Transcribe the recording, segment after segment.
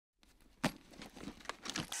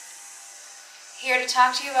Here to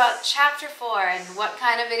talk to you about Chapter 4 and what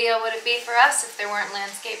kind of video would it be for us if there weren't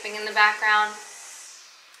landscaping in the background?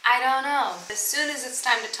 I don't know. As soon as it's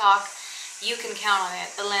time to talk, you can count on it.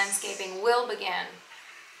 The landscaping will begin.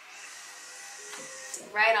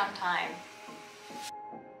 Right on time.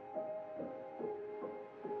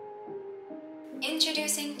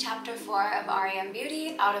 Introducing Chapter 4 of REM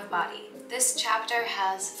Beauty Out of Body. This chapter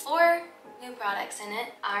has 4 new products in it.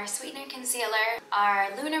 Our Sweetener Concealer, our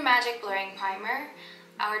Lunar Magic Blurring Primer,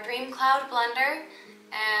 our Dream Cloud Blender,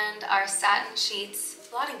 and our Satin Sheets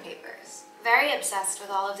blotting papers. Very obsessed with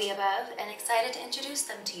all of the above and excited to introduce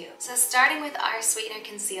them to you. So starting with our Sweetener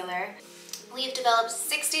Concealer, we've developed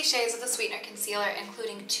 60 shades of the Sweetener Concealer,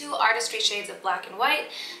 including 2 artistry shades of black and white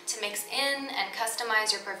to mix in and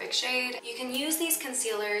customize your perfect shade. You can use these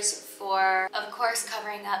concealers for, of course,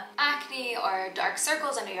 covering up acne or dark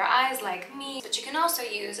circles under your eyes like me, but you can also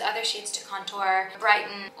use other shades to contour,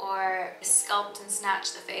 brighten, or sculpt and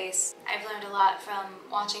snatch the face. I've learned a lot from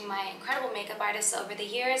watching my incredible makeup artists over the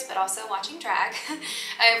years, but also watching drag.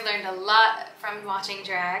 I've learned a lot from watching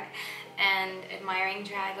drag and admiring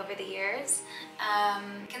drag over the years.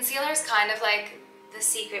 Concealer is kind of like the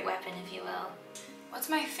secret weapon, if you will. What's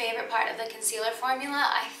my favorite part of the concealer formula?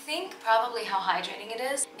 I think probably how hydrating it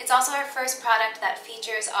is. It's also our first product that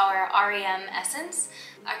features our REM essence.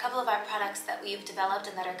 A couple of our products that we've developed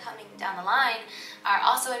and that are coming down the line are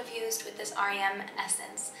also infused with this REM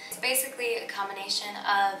essence. It's basically a combination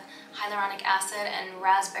of hyaluronic acid and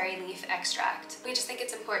raspberry leaf extract. We just think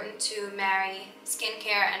it's important to marry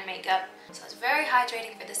skincare and makeup, so it's very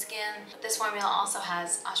hydrating for the skin. This formula also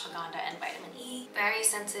has ashwagandha and vitamin E. Very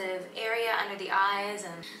sensitive area under the eyes,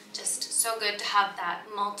 and just so good to have that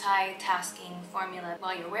multitasking formula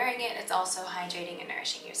while you're wearing it. It's also hydrating and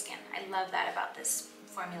nourishing your skin. I love that about this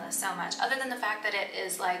formula so much, other than the fact that it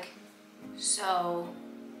is like so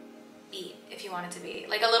beat if you want it to be.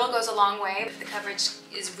 Like a little goes a long way, but the coverage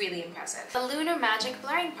is really impressive. The Lunar Magic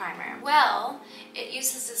Blurring Primer. Well, it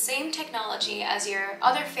uses the same technology as your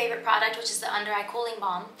other favorite product, which is the Under Eye Cooling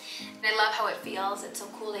Balm. And I love how it feels. It's so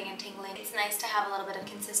cooling and tingling. It's nice to have a little bit of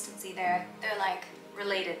consistency there. They're like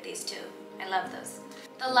related, these two. I love those.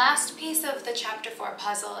 The last piece of the Chapter 4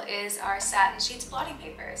 puzzle is our Satin Sheets blotting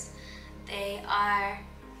papers. They are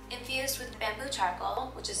infused with bamboo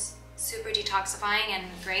charcoal, which is super detoxifying and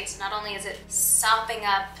great. So not only is it sopping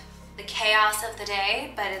up the chaos of the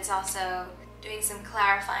day, but it's also doing some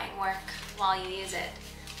clarifying work while you use it.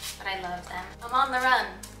 But I love them. I'm on the run,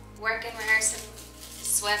 working, rehearsing,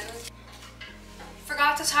 sweating.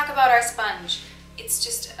 Forgot to talk about our sponge. It's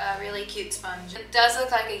just a really cute sponge. It does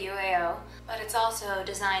look like a UAO, but it's also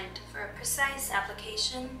designed for a precise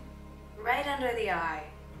application right under the eye.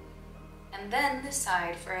 And then this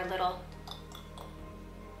side for a little.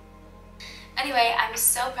 Anyway, I'm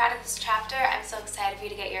so proud of this chapter. I'm so excited for you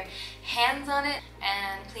to get your hands on it,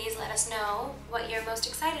 and please let us know what you're most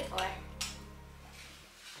excited for.